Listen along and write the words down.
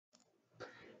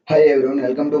Hi everyone,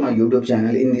 welcome to my YouTube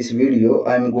channel. In this video,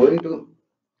 I am going to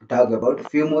talk about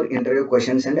few more interview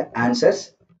questions and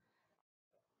answers.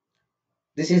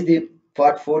 This is the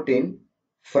part 14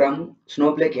 from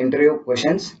Snowflake interview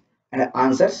questions and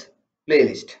answers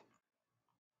playlist.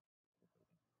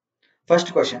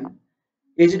 First question: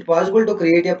 is it possible to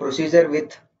create a procedure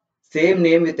with same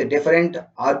name with different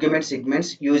argument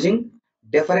segments using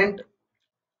different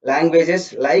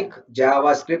languages like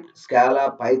JavaScript,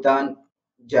 Scala, Python,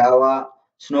 Java,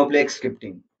 Snowflake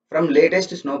scripting from latest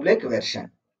Snowflake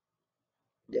version?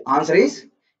 The answer is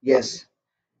yes.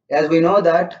 As we know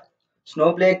that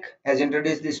Snowflake has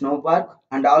introduced the Snowpark,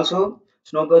 and also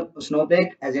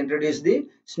Snowflake has introduced the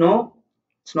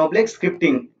Snowflake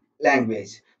scripting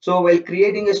language. So while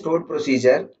creating a stored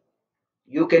procedure,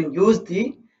 you can use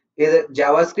the either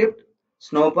JavaScript,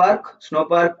 Snowpark.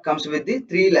 Snowpark comes with the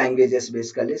three languages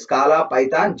basically: Scala,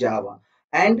 Python, Java,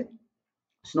 and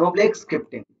Snowflake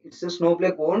scripting. It's a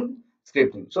Snowflake own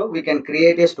scripting. So we can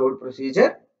create a stored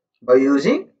procedure by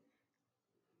using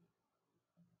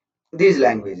these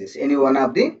languages, any one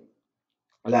of the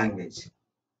language.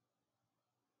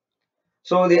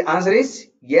 So the answer is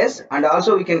yes, and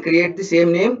also we can create the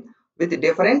same name with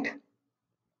different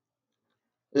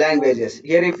languages.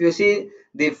 Here if you see,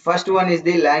 the first one is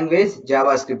the language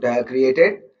JavaScript I have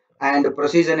created, and the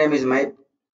procedure name is my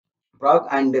proc,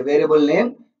 and the variable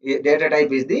name data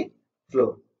type is the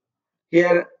flow.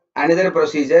 Here another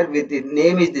procedure with the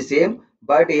name is the same,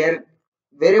 but here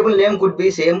variable name could be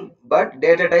same but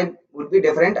data type would be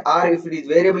different, or if it is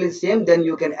variable is same, then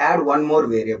you can add one more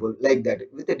variable like that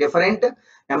with a different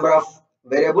number of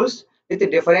variables with a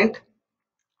different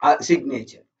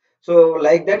signature. So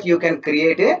like that you can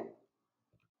create a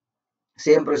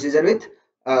same procedure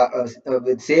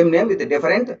with same name with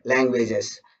different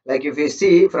languages. Like if you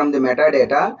see from the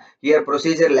metadata, here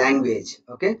procedure language,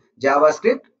 okay,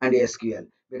 JavaScript and SQL,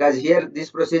 because here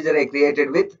this procedure I created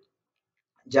with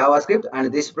JavaScript,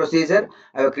 and this procedure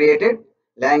I have created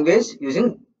language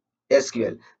using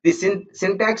SQL. The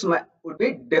syntax would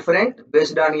be different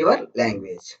based on your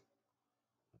language.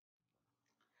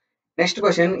 Next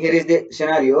question, here is the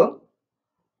scenario.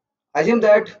 Assume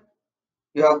that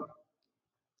you have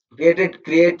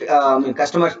create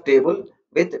customer table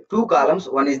with two columns.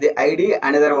 One is the ID,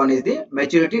 another one is the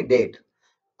maturity date.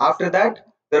 After that,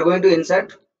 we're going to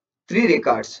insert three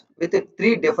records with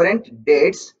three different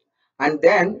dates, and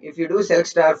then if you do select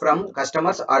star from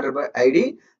customers order by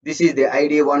ID, this is the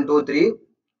ID 123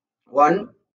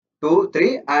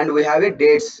 123, and we have a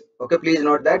dates. Okay, please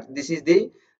note that this is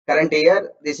the current year,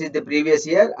 this is the previous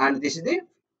year, and this is the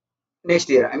next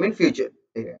year, I mean future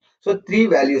year. So three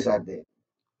values are there.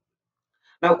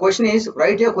 Now question is,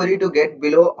 write a query to get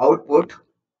below output,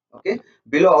 okay,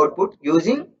 below output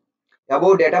using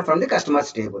above data from the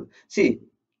customers table. See,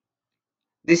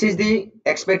 this is the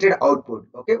expected output.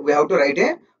 Okay, we have to write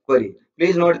a query.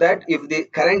 Please note that if the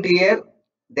current year,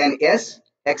 then yes,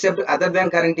 except other than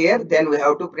current year, then we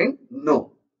have to print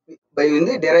no by using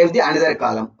the derive the another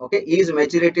column. Okay, is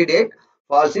maturity date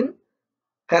falls in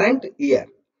current year.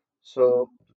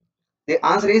 So the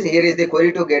answer is, here is the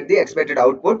query to get the expected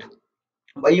output.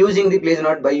 By using the, please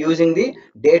note, by using the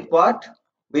date part,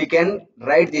 we can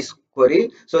write this query.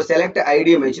 So select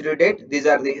ID maturity date, these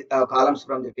are the columns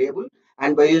from the table,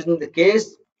 and by using the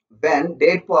case when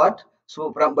date part,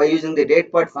 so from by using the date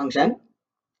part function,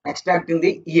 extracting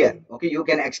the year. Okay, you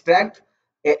can extract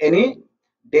any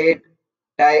date,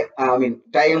 time,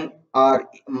 time or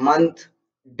month,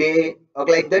 day,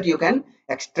 okay, like that you can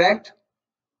extract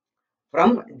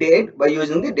from date by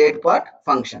using the date part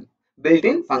function,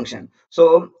 built-in function.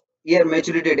 So here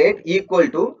maturity date equal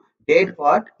to date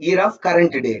part year of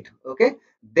current date. Okay,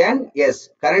 then yes,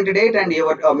 current date and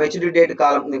your maturity date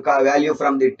column value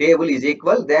from the table is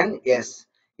equal, then yes,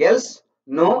 else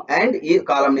no, and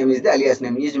column name is the alias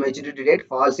name is maturity date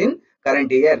falls in current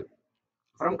year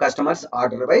from customers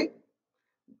order by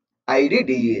ID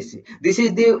DEAC. This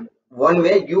is the one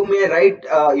way you may write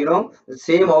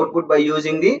same output by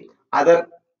using the other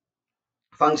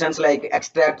functions like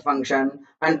extract function,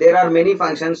 and there are many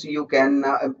functions you can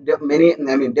many,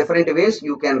 I mean different ways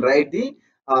you can write the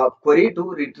query to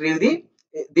retrieve the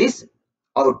this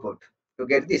output, to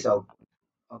get this output.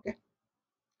 Okay,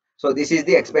 so this is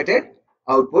the expected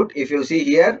output. If you see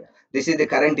here, this is the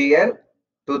current year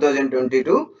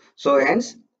 2022, so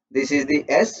hence this is the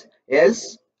S,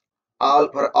 else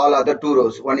all for all other two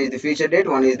rows, one is the future date,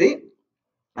 one is the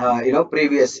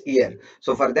previous year.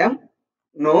 So for them,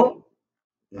 no,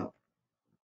 no.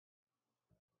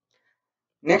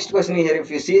 Next question here, if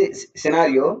you see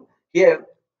scenario, here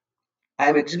I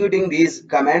am executing these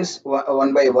commands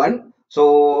one by one.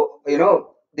 So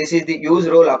this is the use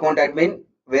role account admin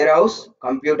warehouse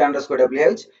compute underscore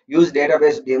WH, use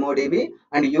database demo DB,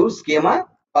 and use schema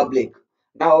public.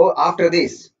 Now after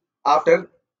this, after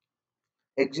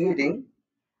executing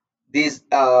these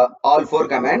all four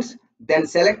commands, then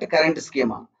select current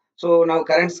schema. So now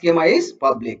current schema is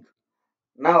public.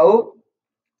 Now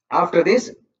after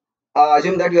this,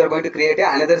 assume that you are going to create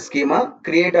another schema,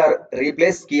 create or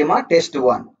replace schema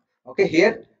test1. Okay,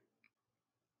 here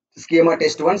schema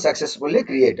test1 successfully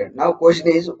created. Now question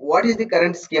is, what is the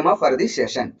current schema for this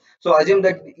session? So assume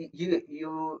that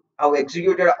you have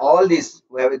executed all these,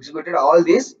 we have executed all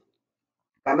these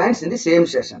commands in the same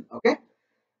session. Okay,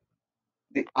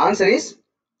 the answer is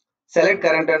select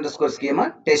current underscore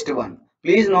schema test1.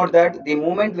 Please note that the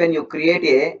moment when you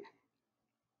create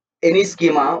any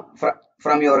schema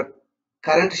from your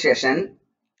current session,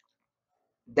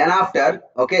 then after,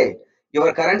 okay,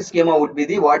 your current schema would be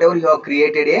the whatever you have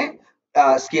created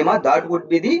schema, that would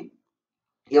be the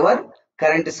your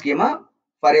current schema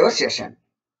for your session.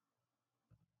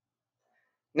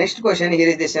 Next question, here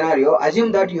is the scenario.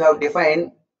 Assume that you have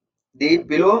defined the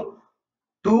below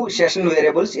two session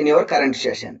variables in your current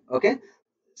session. Okay,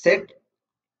 set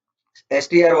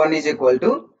str1 is equal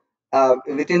to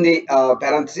within the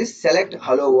parenthesis select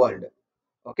hello world.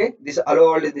 Okay, this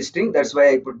hello world is the string, that's why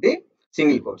I put the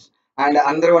single quotes, and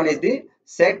another one is the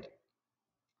set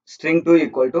string 2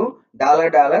 equal to dollar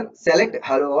dollar select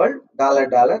hello world dollar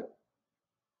dollar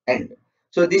end.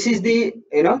 So this is the,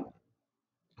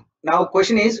 now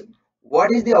question is,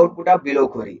 what is the output of below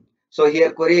query? So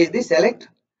here query is the select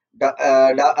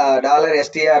dollar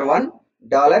str1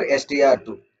 dollar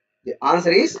str2. The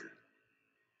answer is,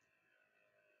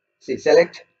 see,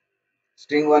 select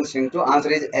string 1 string 2,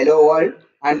 answer is hello world,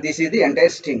 and this is the entire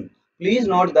string. Please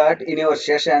note that in your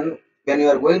session, when you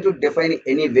are going to define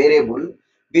any variable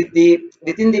with the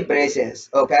within the braces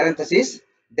or parenthesis,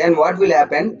 then what will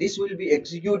happen, this will be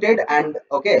executed, and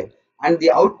okay, and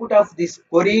the output of this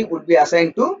query would be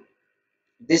assigned to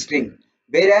this string.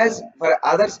 Whereas for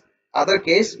other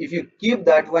case, if you keep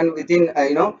that one within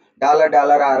dollar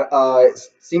dollar or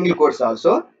single quotes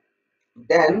also,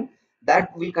 then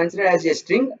that will consider as a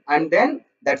string, and then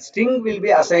that string will be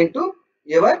assigned to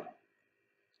your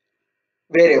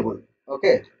variable.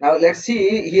 Okay, now let's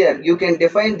see here, you can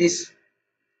define this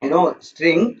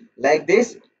string like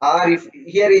this, or if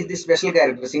here is the special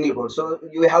character single quote, so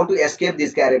you have to escape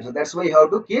this character, that's why you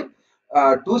have to keep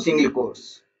two single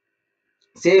quotes.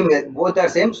 Same, both are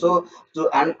same. So to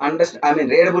understand, I mean,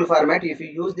 readable format, if you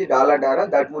use the dollar dollar,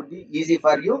 that would be easy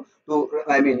for you to,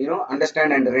 I mean,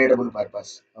 understand and readable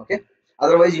purpose. Okay,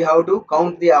 otherwise you have to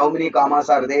count the how many commas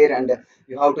are there, and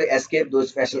you have to escape those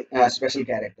special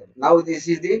character. Now this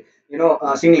is the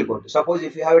single quote. Suppose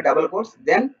if you have a double quotes,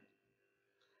 then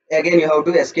again you have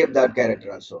to escape that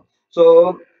character also.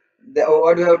 So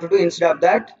what you have to do, instead of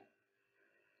that,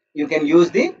 you can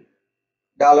use the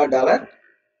dollar dollar,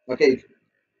 okay,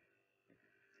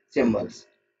 symbols.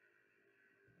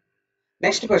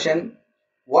 Next question,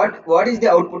 what is the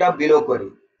output of below query?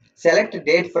 Select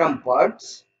date from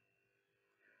parts,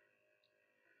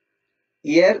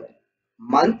 year,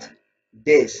 month,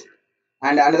 days,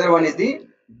 and another one is the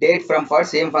date from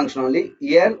parts, same function only,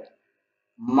 year,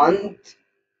 month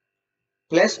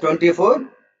plus 24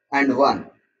 and 1.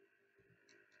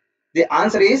 The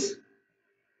answer is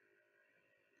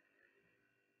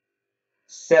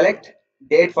select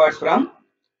date parts from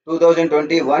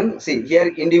 2021. See here,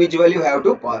 individually you have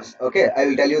to pass. Okay, I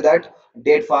will tell you that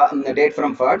date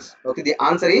from parts. Okay, the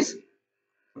answer is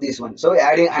this one. So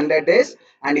adding 100 days,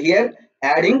 and here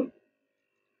adding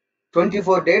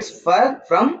 24 dates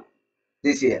from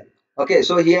this year. Okay,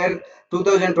 so here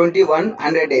 2021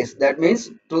 100 days, that means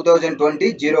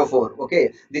 2020 04.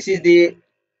 Okay, this is the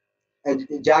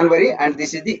January, and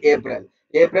this is the April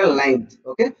 9th.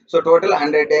 Okay, so total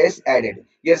 100 days added.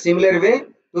 Here similar way,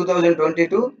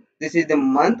 2022, this is the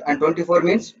month, and 24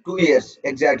 means 2 years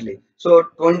exactly. So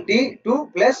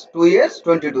 22 plus 2 years,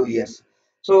 22 years.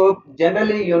 So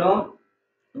generally,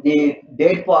 the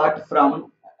date part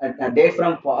from date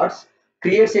from parts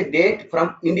creates a date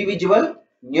from individual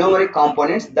numeric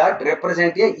components that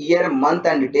represent a year, month,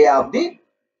 and day of the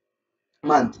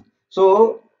month.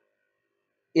 So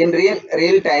in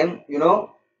real time,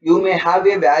 you may have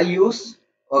a values,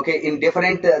 okay, in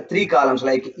different three columns,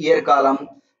 like year column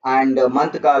and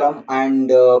month column and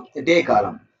day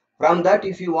column. From that,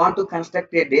 if you want to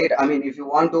construct a date, I mean, if you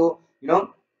want to,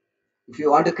 if you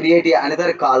want to create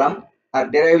another column or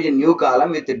derive a new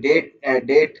column with the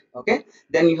date, okay,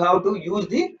 then you have to use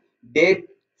the date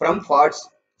from parts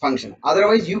function.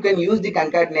 Otherwise you can use the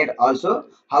concatenate also.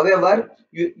 However,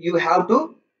 you have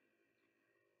to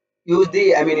use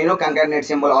the concatenate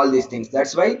symbol, all these things.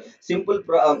 That's why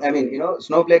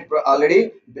Snowflake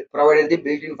already provided the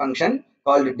built-in function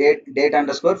called date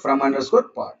underscore from underscore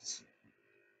parts.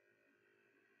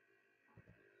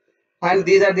 And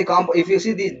these are the if you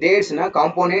see these dates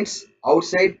components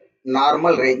outside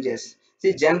normal ranges.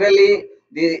 See, generally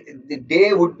the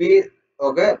day would be,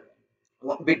 okay,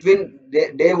 between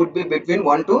day would be between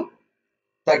 1 to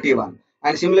 31,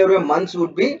 and similarly months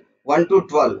would be 1 to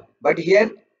 12. But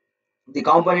here the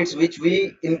components which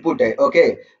we input,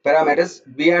 okay, parameters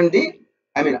beyond the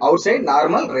outside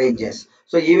normal ranges.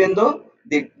 So even though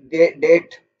the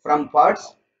date from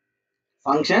parts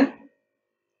function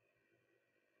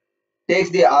takes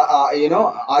the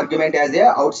argument as the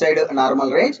outside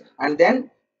normal range, and then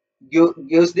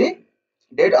gives the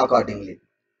date accordingly.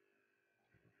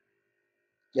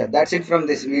 Yeah, that's it from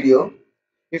this video.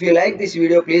 If you like this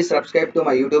video, please subscribe to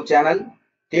my YouTube channel,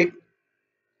 click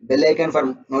bell icon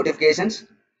for notifications,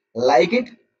 like it,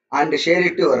 and share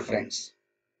it to your friends.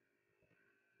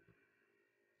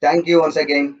 Thank you once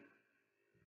again.